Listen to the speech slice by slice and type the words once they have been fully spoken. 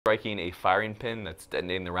striking a firing pin that's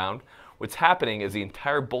detonating the round, what's happening is the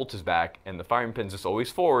entire bolt is back and the firing pin's just always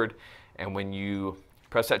forward, and when you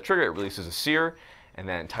press that trigger, it releases a sear, and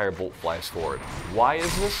that entire bolt flies forward. Why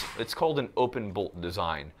is this? It's called an open bolt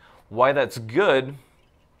design. Why that's good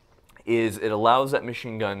is it allows that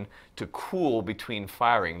machine gun to cool between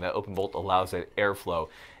firing. That open bolt allows that airflow,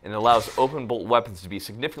 and it allows open bolt weapons to be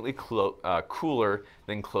significantly cooler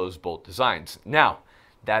than closed bolt designs. Now,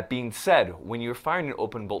 that being said, when you're firing an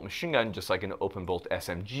open bolt machine gun, just like an open bolt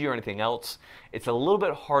SMG or anything else, it's a little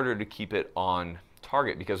bit harder to keep it on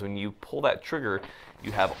target, because when you pull that trigger,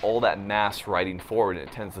 you have all that mass riding forward, and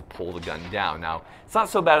it tends to pull the gun down. Now, it's not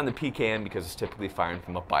so bad on the PKM because it's typically firing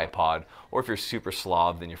from a bipod, or if you're super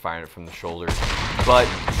Slav, then you're firing it from the shoulder, but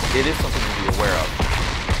it is something to be aware of.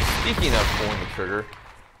 Speaking of pulling the trigger,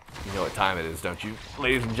 you know what time it is, don't you,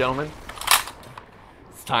 ladies and gentlemen?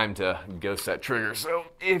 It's time to ghost that trigger. So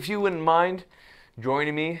if you wouldn't mind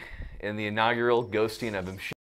joining me in the inaugural ghosting of a machine